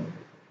 0.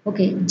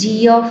 Okay,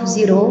 g of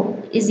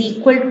 0 is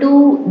equal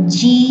to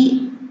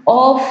g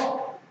of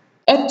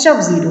h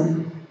of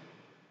 0.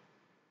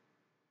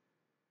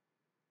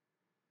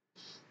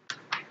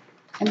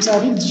 I'm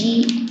sorry,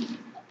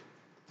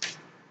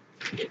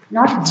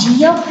 not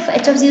g of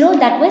h of 0,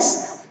 that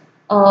was,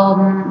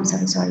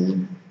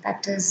 sorry,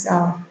 that is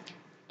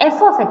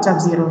f of h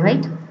of 0,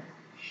 right?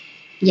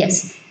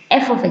 Yes,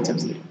 f of h of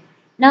 0.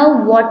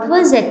 Now, what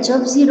was h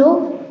of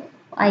 0?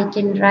 I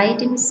can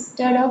write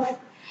instead of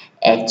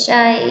h,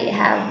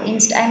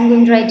 I'm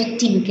going to write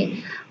t,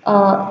 okay.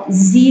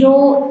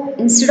 0,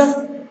 instead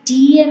of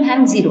t, I'm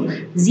having 0.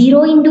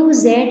 0 into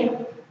z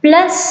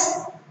plus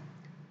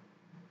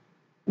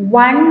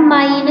 1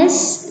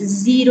 minus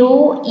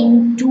 0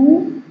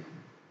 into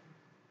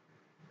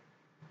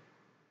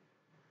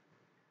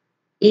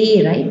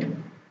a, right?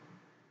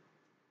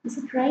 Is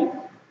it right?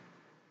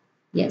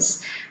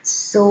 Yes.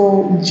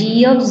 So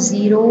g of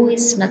 0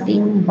 is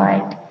nothing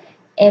but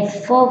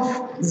f of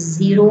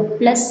 0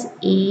 plus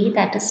a,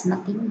 that is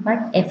nothing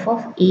but f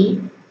of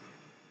a.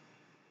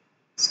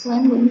 So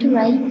I'm going to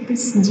write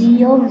this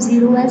g of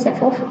 0 as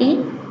f of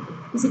a.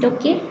 Is it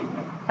okay?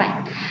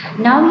 Fine.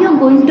 Now you're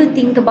going to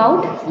think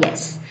about,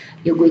 yes,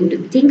 you're going to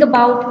think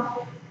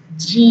about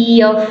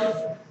g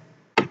of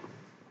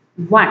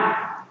 1.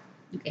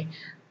 Okay.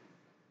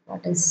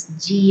 What is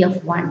g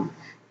of 1?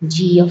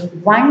 G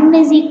of 1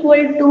 is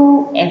equal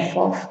to f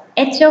of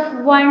h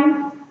of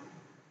 1,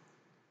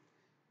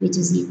 which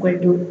is equal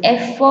to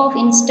f of,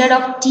 instead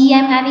of t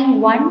I'm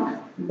having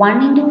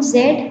 1 into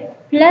z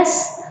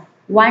plus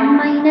 1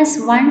 minus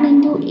 1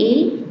 into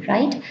a,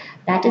 right?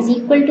 That is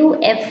equal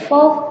to f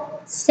of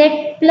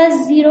z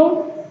plus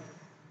 0,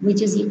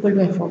 which is equal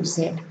to f of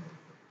z,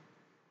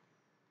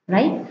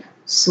 right?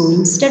 So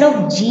instead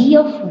of g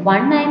of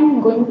 1, I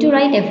am going to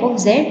write f of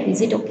z.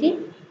 Is it okay?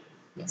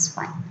 Yes,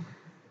 fine.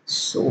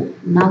 So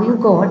now you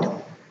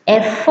got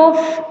f of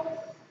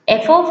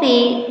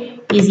a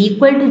is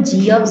equal to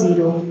g of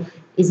 0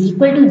 is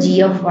equal to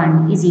g of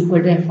 1 is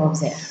equal to f of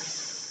z.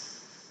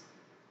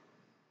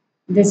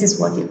 This is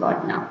what you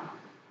got now.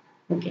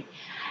 Okay.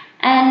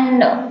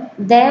 And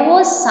there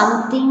was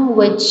something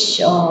which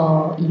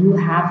you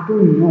have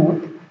to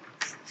note.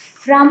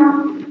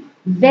 From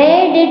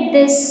where did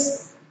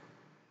this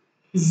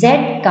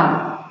z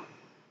come?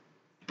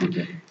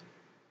 Okay.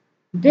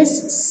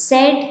 This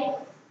z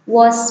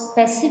was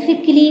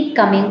specifically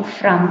coming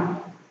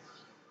from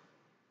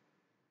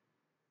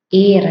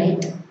a,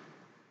 right?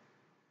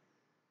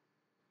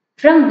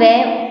 From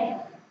where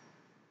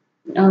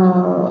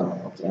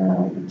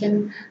you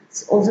can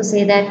also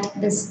say that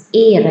this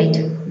a, right?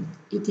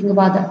 You think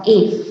about the a.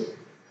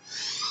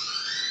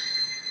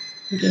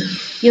 Okay,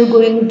 you're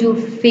going to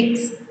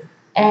fix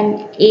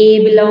an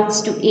a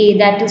belongs to a.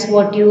 That is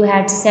what you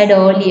had said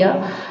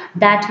earlier.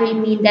 That will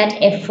mean that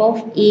f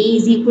of a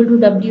is equal to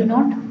w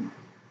naught.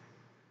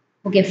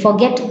 Okay,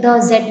 forget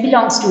the z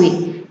belongs to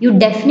a. You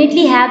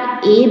definitely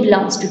have a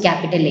belongs to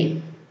capital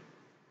A.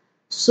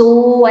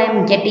 So I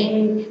am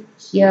getting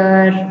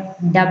here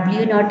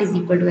w naught is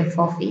equal to f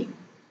of a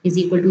is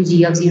equal to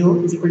g of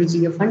 0 is equal to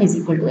g of 1 is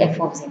equal to f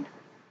of z.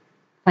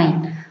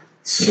 Fine.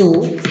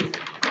 So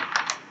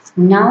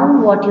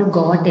now what you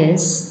got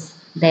is,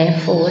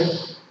 therefore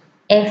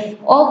f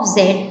of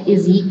z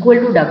is equal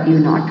to w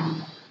naught.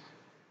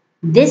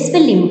 This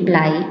will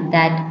imply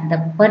that the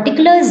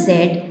particular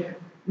z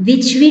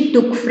which we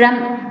took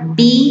from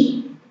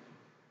B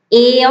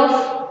A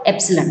of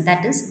epsilon,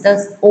 that is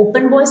the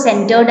open ball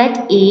centered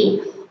at A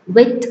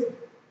with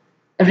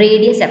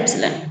radius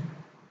epsilon.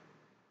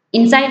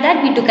 Inside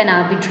that we took an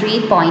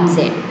arbitrary point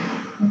Z.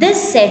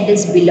 This set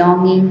is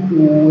belonging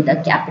to the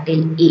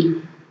capital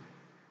A.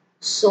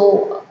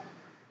 So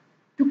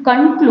to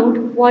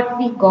conclude, what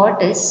we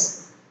got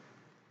is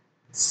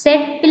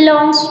set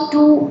belongs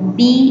to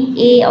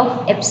BA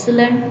of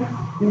epsilon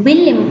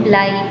will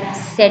imply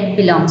set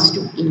belongs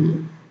to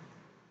A.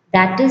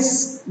 That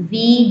is,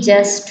 we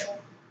just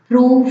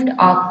proved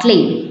our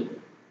claim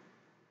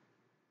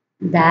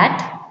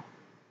that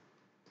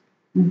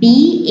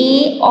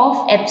BA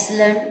of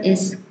epsilon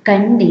is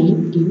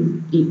contained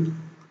in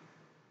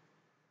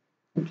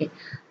A. Okay,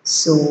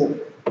 so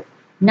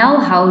now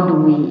how do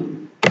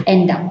we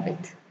end up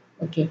with?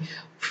 Okay,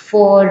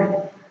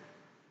 for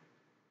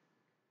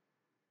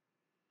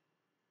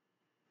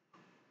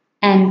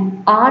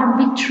an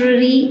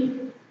arbitrary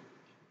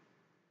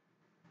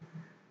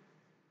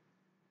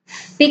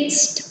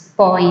fixed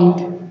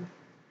point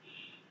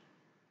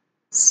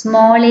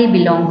small a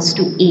belongs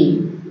to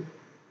A,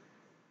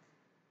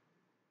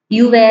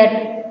 you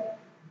were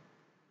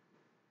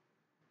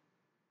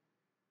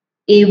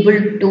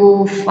able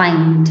to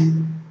find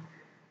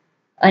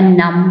a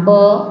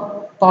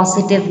number,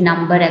 positive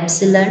number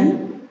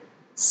epsilon,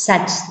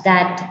 such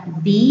that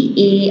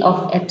BA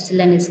of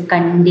epsilon is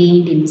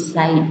contained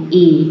inside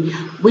A,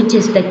 which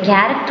is the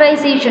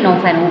characterization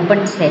of an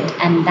open set,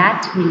 and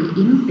that will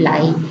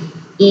imply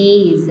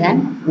A is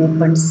an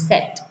open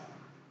set.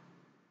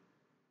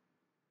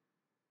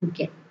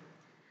 Okay.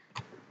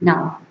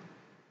 Now,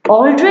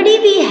 already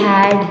we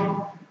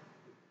had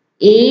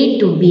A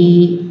to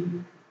be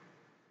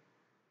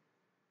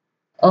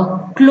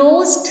a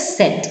closed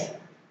set.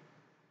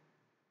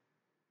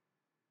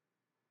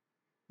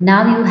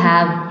 Now you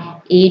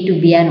have A to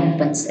be an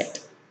open set.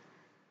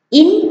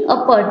 In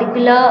a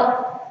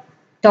particular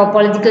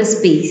topological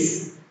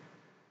space,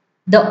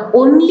 the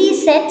only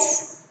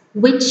sets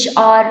which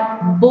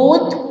are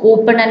both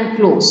open and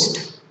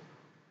closed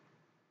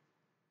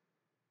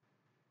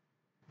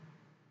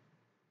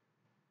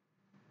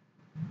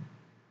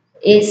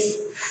is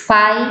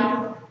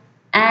phi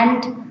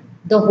and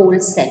the whole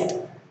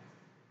set.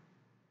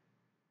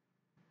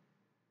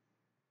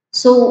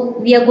 So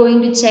we are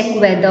going to check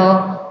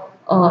whether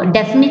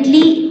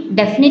definitely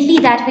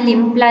that will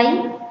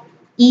imply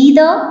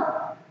either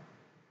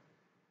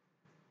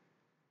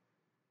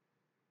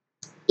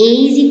A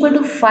is equal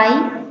to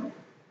phi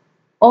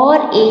or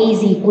A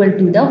is equal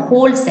to the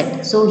whole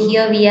set. So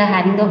here we are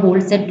having the whole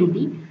set to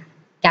be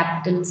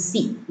capital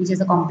C, which is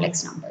the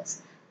complex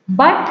numbers.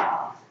 But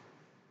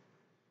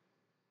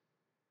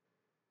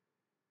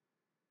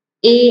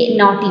A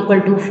not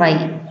equal to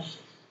phi.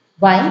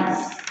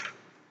 Why?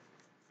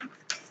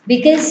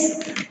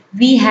 Because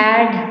we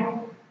had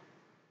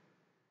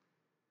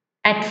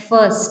at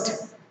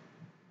first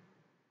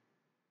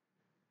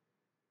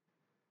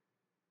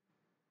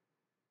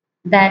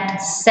that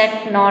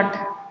set not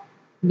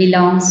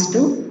belongs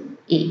to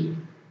A,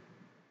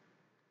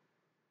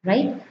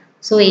 right?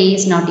 So A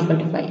is not equal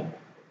to phi.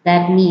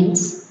 That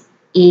means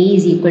A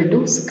is equal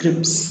to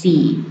script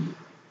C,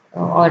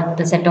 or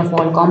the set of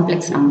all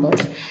complex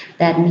numbers.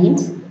 That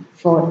means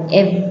for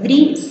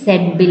every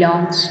set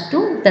belongs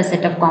to the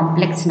set of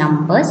complex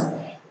numbers,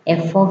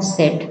 f of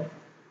set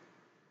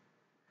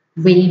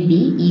will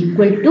be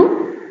equal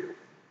to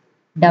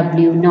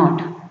W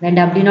naught, where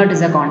W naught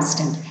is a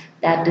constant.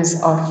 That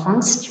is, our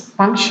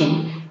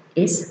function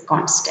is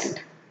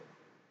constant.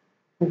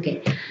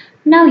 Okay.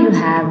 Now you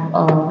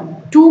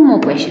have two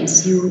more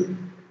questions. You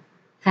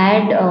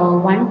had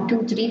 1,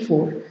 2, 3,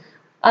 4.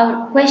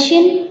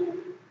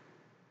 Question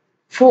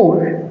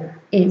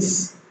 4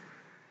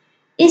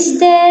 is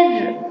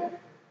there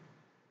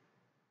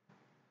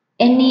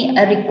any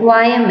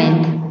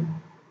requirement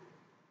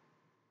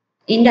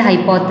in the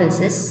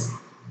hypothesis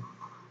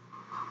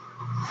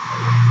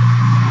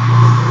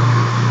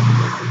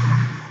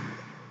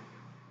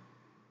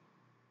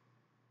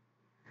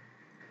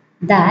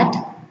that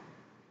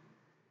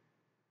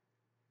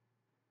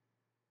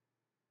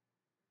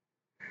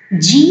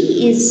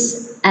G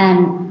is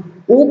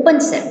an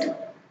open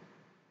set?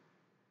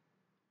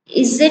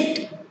 Is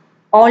it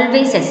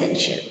always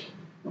essential?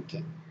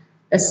 Okay.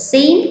 The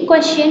same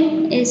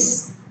question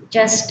is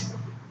just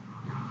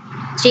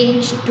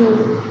changed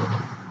to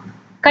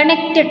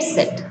connected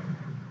set.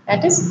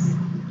 That is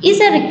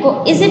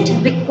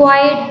it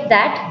required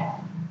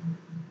that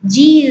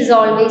G is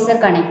always a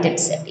connected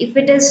set? If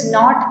it is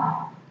not,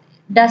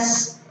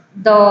 does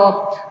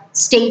the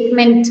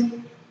statement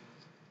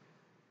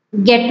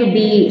get to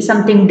be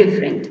something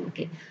different?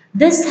 Okay,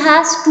 this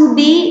has to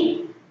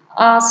be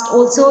asked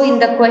also in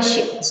the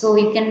question. So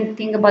you can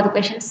think about the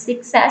question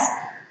 6 as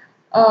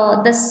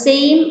the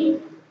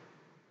same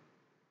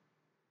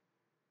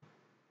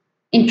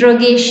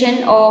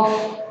interrogation of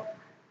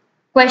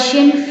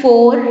question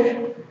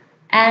 4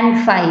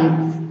 and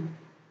 5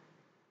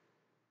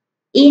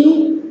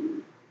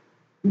 in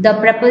the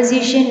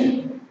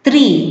preposition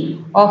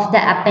 3 of the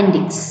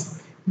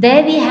appendix.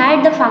 There we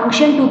had the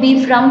function to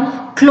be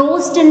from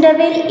closed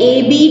interval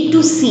AB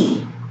to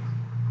C.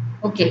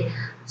 Okay,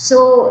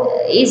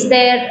 so is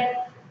there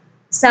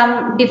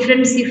some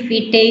difference if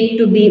we take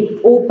to be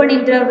open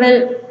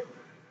interval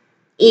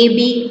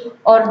AB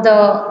or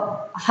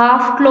the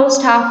half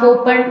closed, half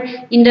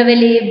open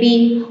interval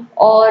AB,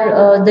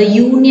 or the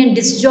union,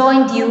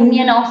 disjoint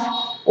union of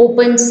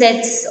open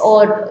sets,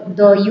 or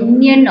the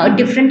union, or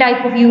different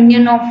type of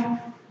union of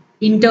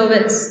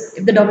intervals,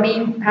 if the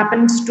domain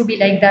happens to be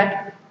like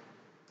that?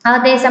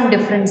 Are there some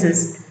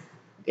differences?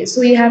 Okay,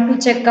 so you have to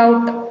check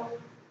out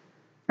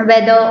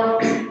whether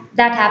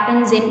that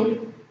happens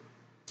in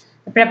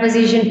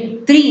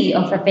preposition 3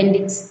 of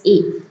appendix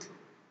A.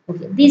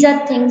 Okay, these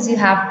are things you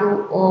have to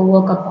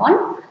work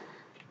upon.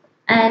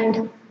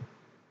 And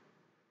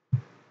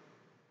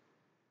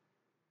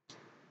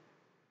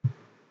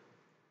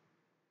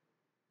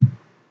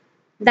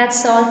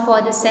that's all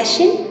for the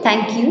session.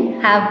 Thank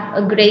you. Have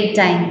a great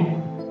time.